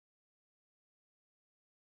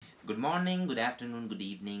Good morning, good afternoon, good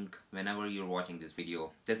evening, whenever you're watching this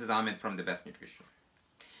video. This is Ahmed from The Best Nutrition.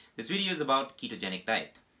 This video is about ketogenic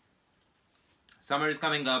diet. Summer is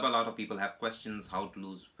coming up. A lot of people have questions: how to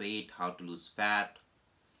lose weight, how to lose fat,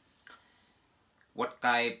 what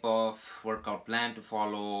type of workout plan to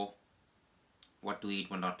follow, what to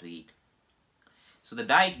eat, what not to eat. So the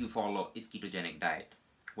diet you follow is ketogenic diet.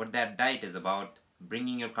 What that diet is about: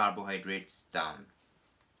 bringing your carbohydrates down.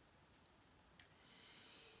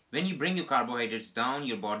 When you bring your carbohydrates down,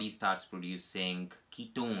 your body starts producing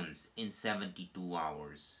ketones in 72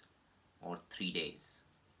 hours or 3 days.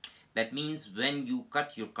 That means when you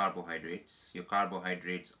cut your carbohydrates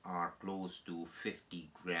are close to 50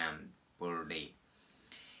 grams per day.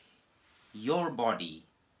 Your body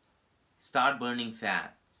start burning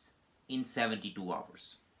fats in 72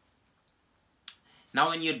 hours. Now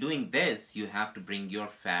when you're doing this, you have to bring your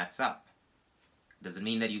fats up. Doesn't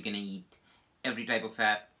mean that you can eat every type of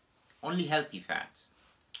fat. Only healthy fats,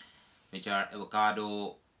 which are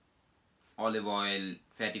avocado, olive oil,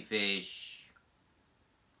 fatty fish,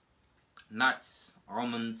 nuts,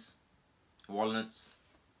 almonds, walnuts.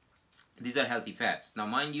 These are healthy fats. Now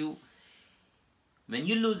mind you, when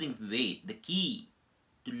you're losing weight, the key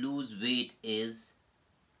to lose weight is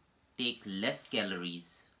take less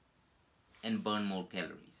calories and burn more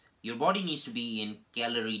calories. Your body needs to be in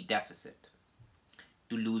calorie deficit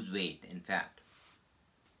to lose weight and fat.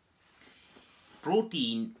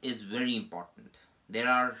 Protein is very important. There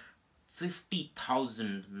are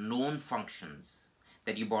 50,000 known functions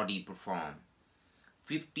that your body perform.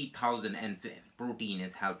 50,000, and protein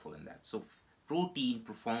is helpful in that. So protein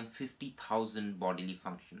performs 50,000 bodily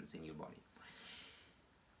functions in your body.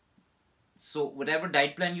 So whatever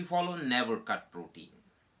diet plan you follow, never cut protein.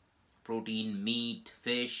 Protein, meat,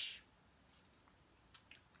 fish,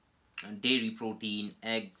 dairy protein,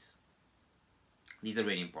 eggs. These are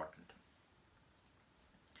very important.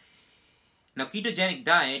 Now, ketogenic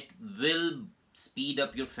diet will speed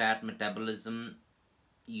up your fat metabolism.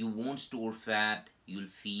 You won't store fat. You'll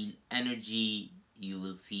feel energy. You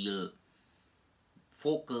will feel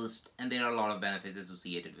focused, and there are a lot of benefits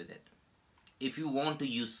associated with it. If you want to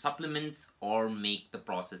use supplements or make the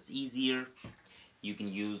process easier, you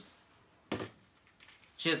can use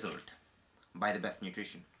Chiseled by The Best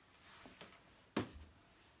Nutrition.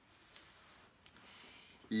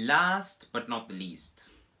 Last but not the least,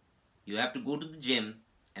 you have to go to the gym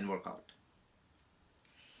and work out.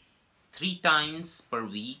 3 times per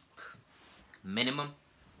week minimum.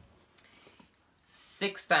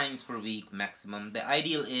 6 times per week maximum. The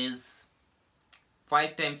ideal is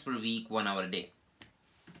 5 times per week, 1 hour a day.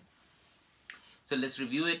 So let's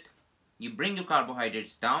review it. You bring your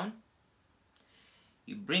carbohydrates down.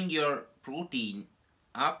 You bring your protein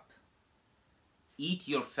up. Eat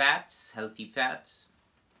your fats, healthy fats.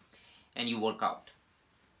 And you work out.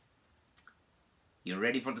 You're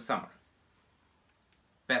ready for the summer.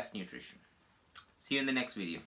 Best Nutrition. See you in the next video.